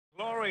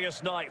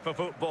glorious night for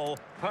football.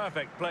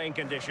 Perfect playing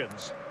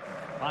conditions.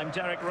 I'm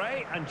Derek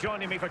Ray, and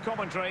joining me for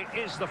commentary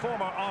is the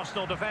former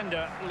Arsenal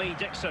defender, Lee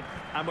Dixon.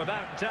 And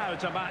without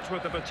doubt, a match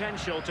with the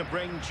potential to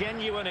bring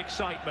genuine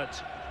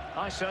excitement.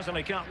 I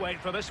certainly can't wait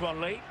for this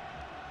one, Lee.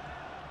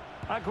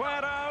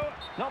 Aguero,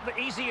 not the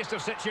easiest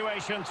of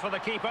situations for the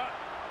keeper.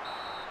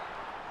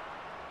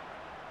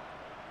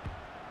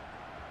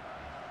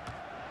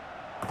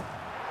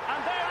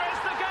 And there is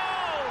the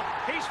goal!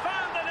 He's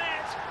found the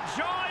net!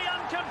 Joy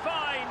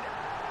unconfined!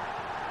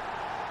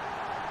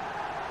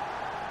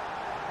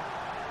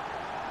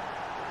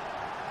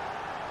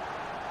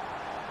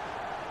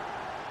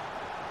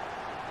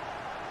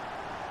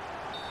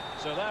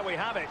 So there we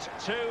have it,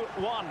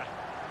 2-1.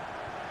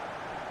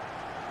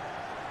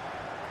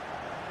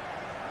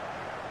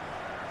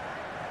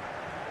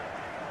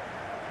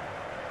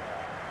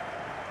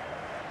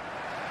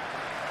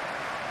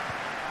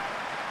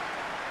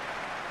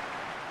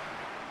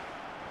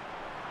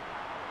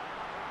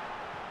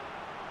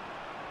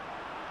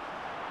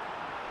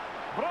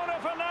 Bruno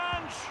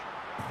Fernandes,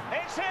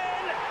 it's in,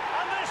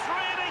 and this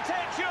really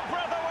takes your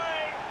breath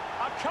away.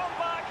 A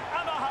comeback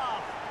and a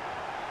half.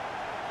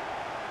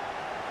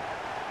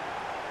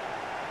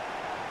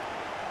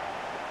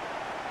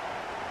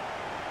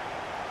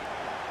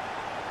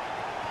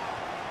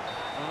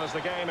 And as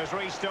the game has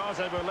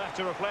restarted, we're left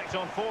to reflect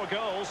on 4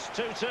 goals,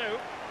 2-2.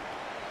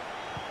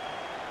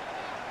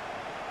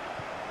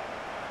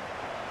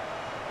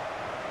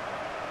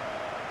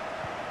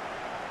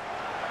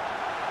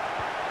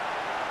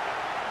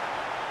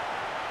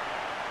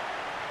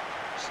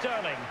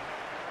 Sterling.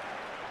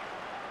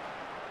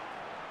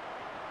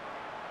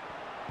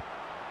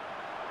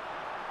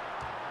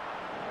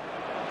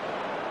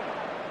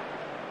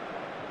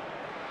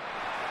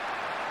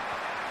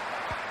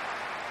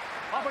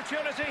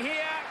 Opportunity here.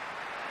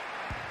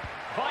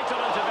 Vital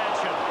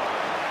intervention.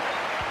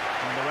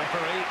 And the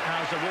referee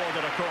has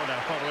awarded a corner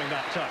following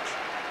that touch.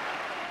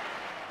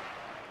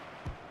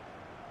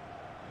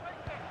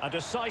 A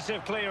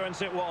decisive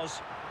clearance it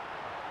was.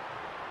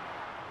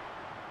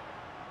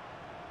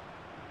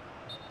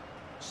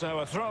 So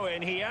a throw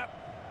in here.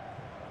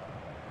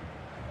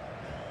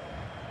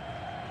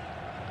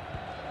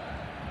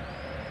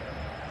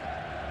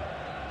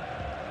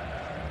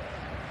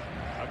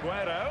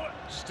 Aguero,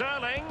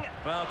 Sterling,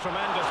 well,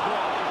 tremendous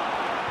block.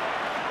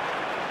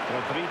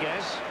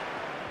 Rodriguez.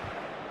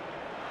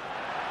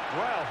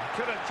 Well,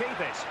 couldn't keep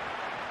it.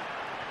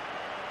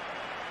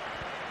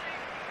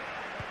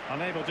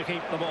 Unable to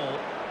keep the ball.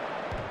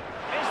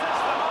 Is this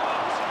the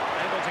moment?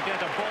 Able to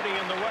get a body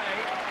in the way.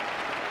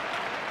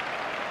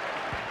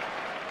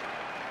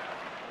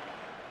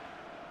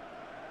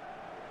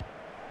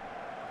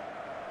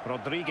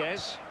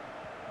 Rodriguez.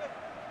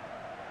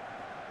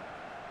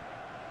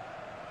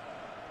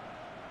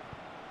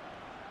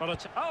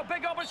 Oh,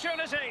 big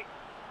opportunity!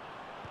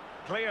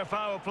 Clear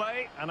foul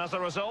play, and as a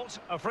result,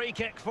 a free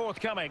kick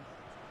forthcoming.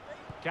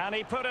 Can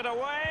he put it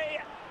away?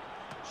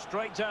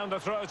 Straight down the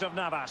throat of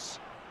Navas.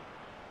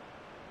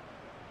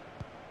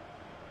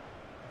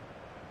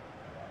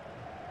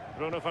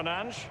 Bruno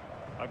Fernandes.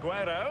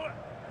 Aguero.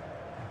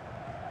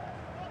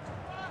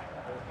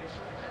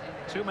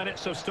 2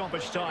 minutes of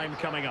stoppage time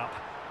coming up.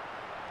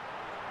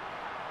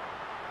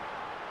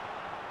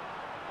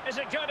 Is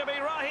it going to be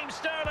Raheem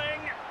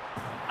Sterling?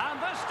 And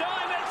this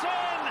time it's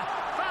in!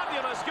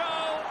 Fabulous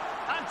goal!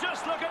 And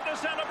just look at the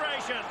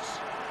celebrations!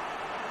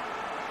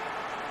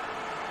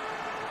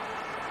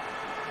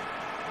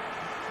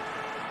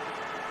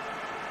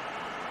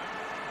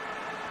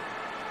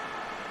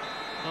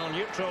 Well,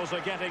 neutrals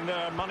are getting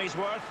their money's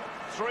worth.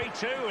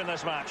 3-2 in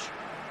this match.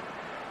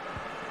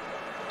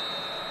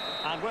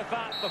 And with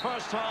that, the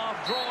first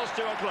half draws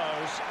to a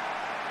close.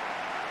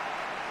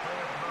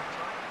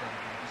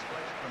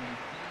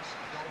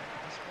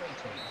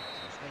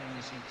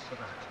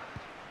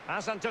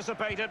 As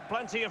anticipated,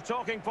 plenty of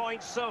talking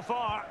points so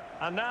far,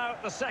 and now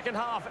the second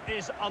half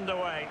is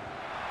underway.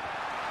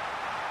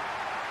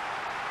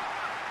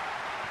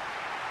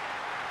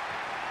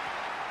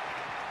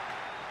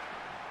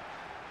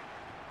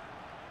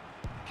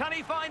 Can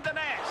he find the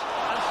net?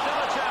 And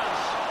still a chance.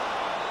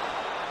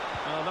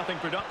 Well, nothing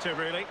productive,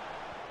 really.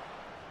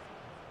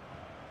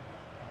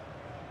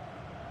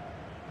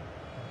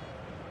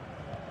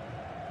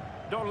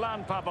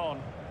 Dorlan Pavon.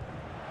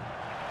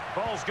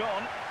 Ball's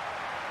gone.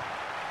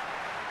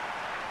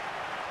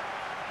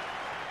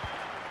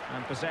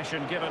 And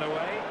possession given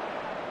away.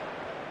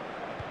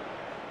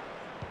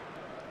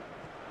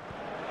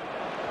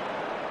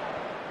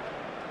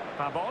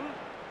 Pavon.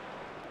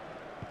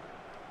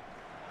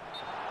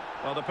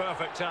 Well, the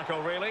perfect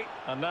tackle, really.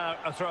 And now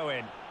a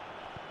throw-in.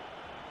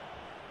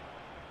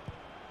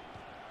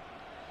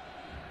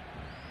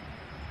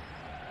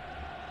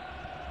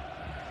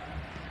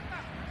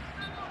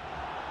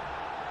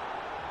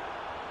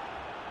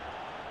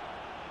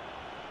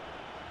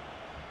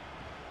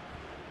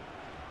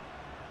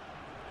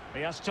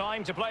 He has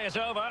time to play it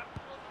over.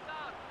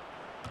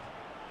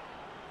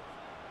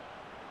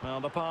 Well,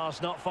 the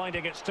pass not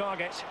finding its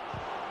target.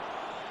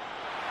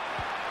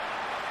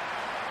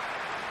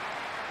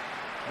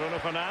 Bruno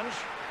Fernandes.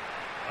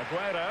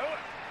 Aguero.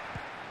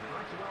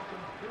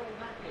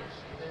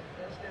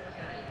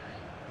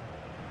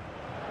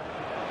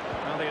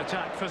 Now the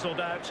attack fizzled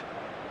out.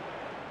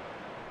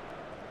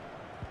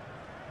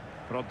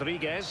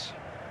 Rodriguez.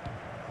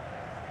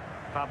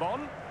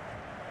 Pabon.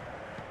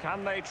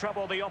 Can they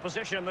trouble the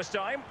opposition this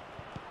time?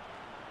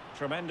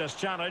 Tremendous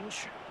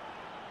challenge.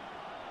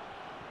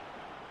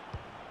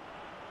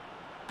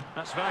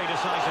 That's very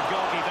decisive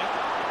goalkeeping.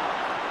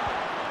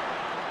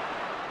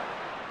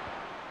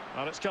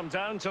 Well, it's come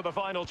down to the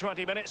final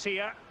 20 minutes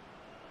here.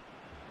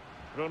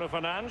 Bruno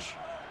Fernandes.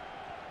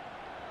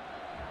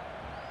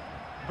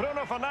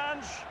 Bruno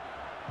Fernandes.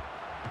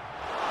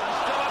 And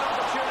still an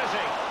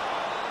opportunity.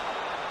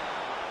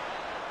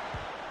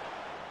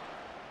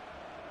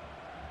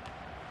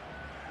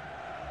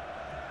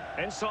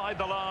 Inside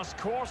the last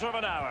quarter of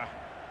an hour.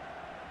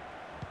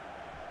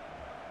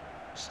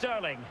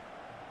 Sterling.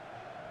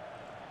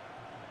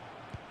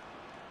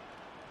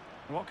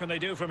 What can they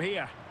do from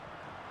here?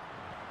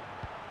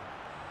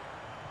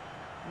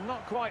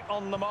 Not quite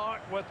on the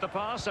mark with the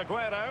pass,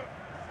 Aguero.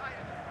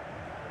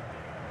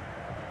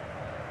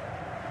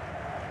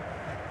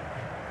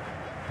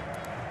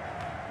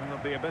 And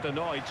they'll be a bit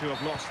annoyed to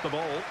have lost the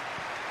ball.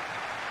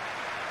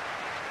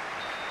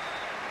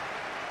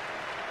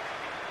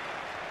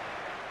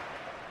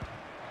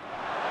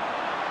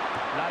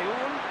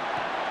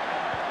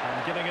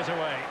 And giving it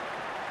away.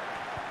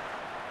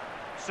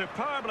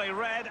 Superbly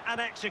read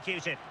and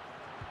executed.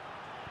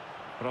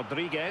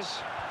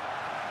 Rodriguez.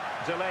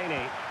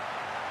 Delaney.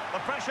 The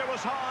pressure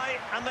was high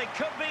and they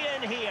could be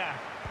in here.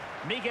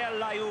 Miguel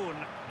Layún.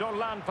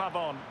 Dorlan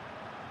Pabon.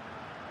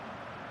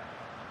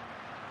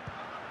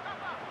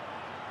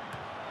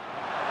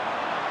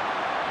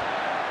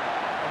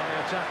 Well, the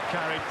attack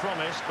carried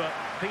promise but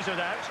petered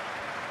out.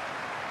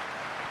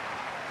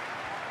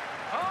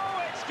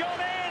 Oh, it's gone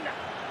in!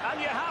 And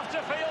you have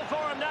to feel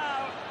for him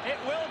now. It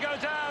will go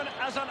down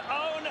as an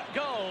own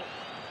goal.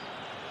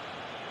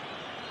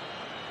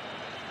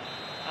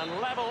 And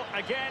level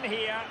again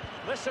here.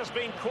 This has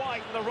been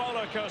quite the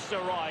roller coaster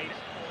ride.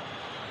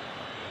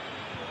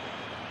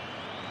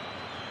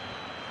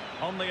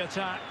 On the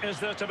attack, is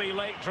there to be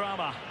late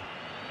drama?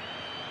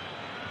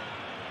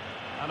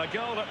 And a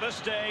goal at this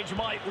stage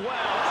might well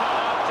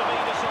turn out to be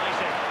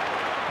decisive.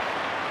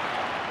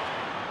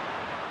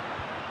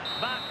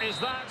 That is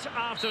that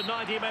after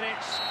 90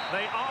 minutes.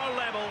 They are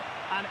level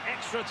and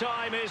extra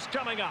time is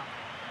coming up.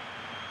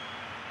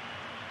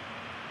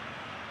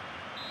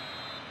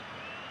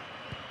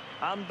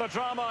 And the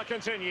drama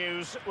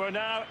continues. We're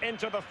now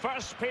into the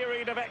first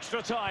period of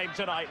extra time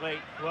tonight, Lee.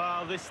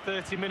 Well, this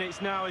 30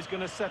 minutes now is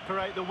going to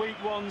separate the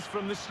weak ones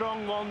from the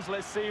strong ones.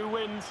 Let's see who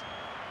wins.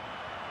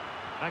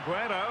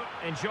 Aguero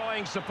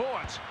enjoying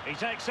support. He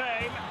takes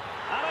aim.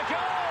 And a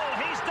goal!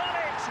 He's done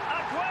it!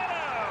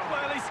 Aguero!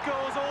 Well, he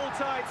scores all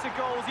types of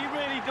goals. He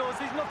really does.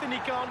 There's nothing he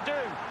can't do.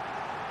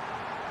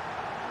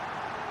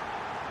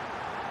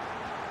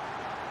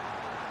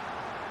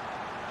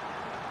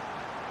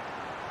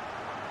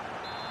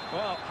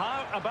 Well,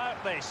 how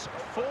about this?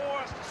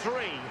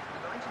 4-3.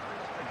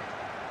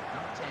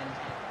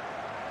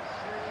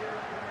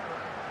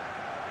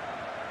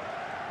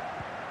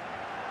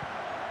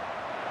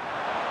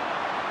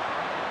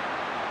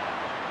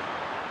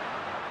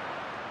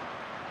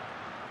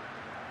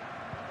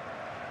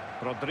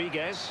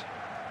 Rodriguez.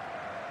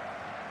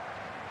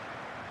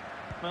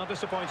 Well,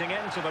 disappointing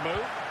end to the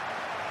move.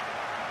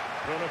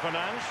 Bruno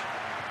Fernandes.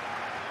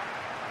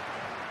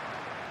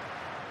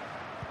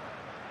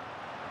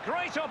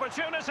 Great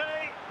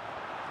opportunity.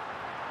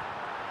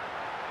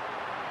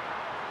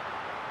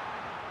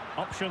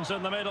 Options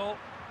in the middle.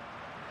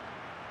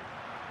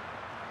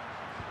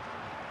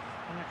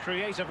 And a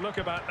creative look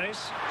about this.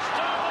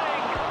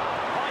 Sterling!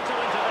 Vital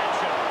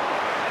intervention.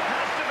 It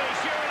has to be,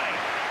 surely.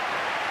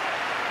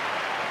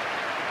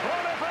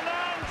 Bruno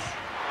Fernandes.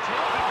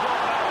 Terrific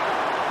ball back.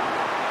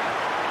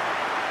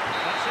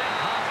 That's it.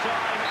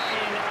 Half-time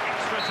in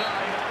extra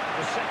time.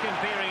 The second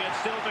period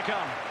still to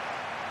come.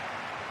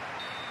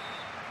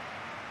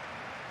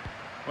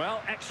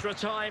 Well, extra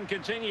time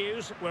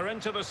continues. We're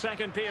into the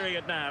second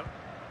period now.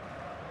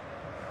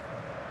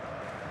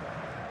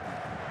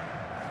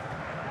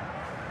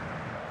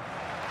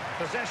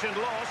 Possession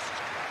lost.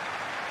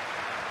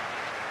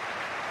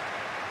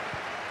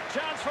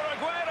 Chance for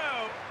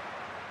Aguero.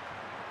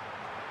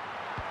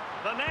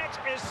 The net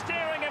is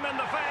staring him in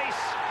the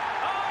face.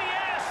 Oh,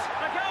 yes!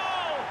 A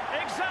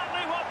goal!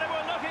 Exactly what they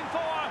were looking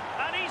for,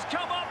 and he's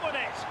come up with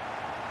it.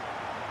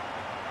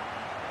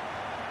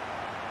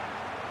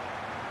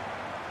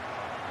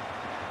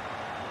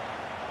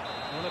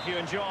 Well, if you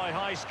enjoy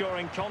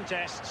high-scoring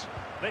contests,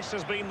 this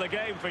has been the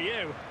game for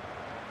you.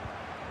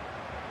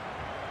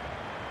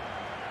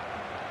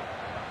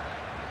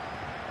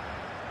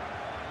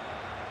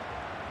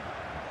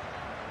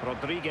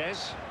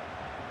 Rodriguez.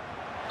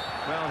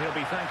 Well, he'll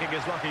be thanking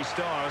his lucky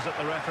stars that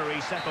the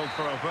referee settled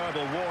for a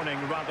verbal warning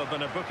rather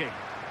than a booking.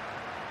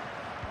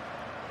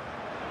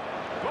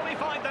 Will he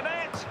find the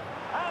net?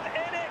 And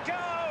in it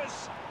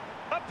goes!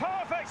 A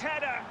perfect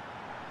header!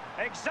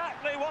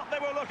 Exactly what they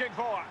were looking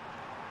for.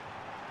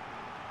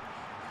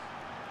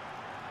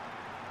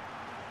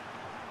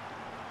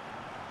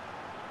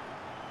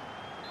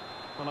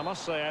 And I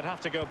must say, I'd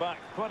have to go back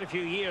quite a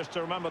few years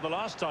to remember the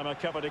last time I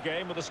covered a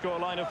game with a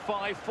scoreline of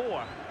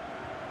 5-4.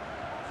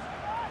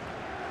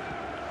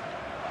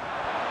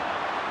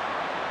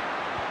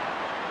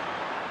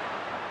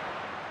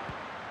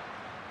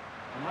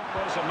 And that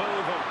was a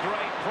move of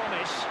great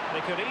promise.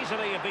 They could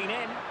easily have been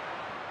in.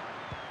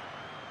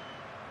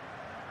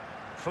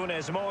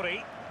 Funes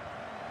Mori.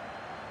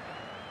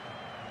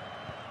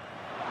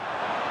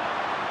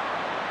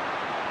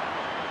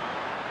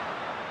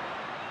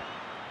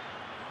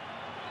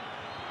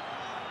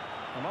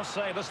 I must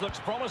say, this looks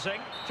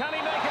promising. Can he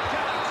make it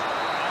count?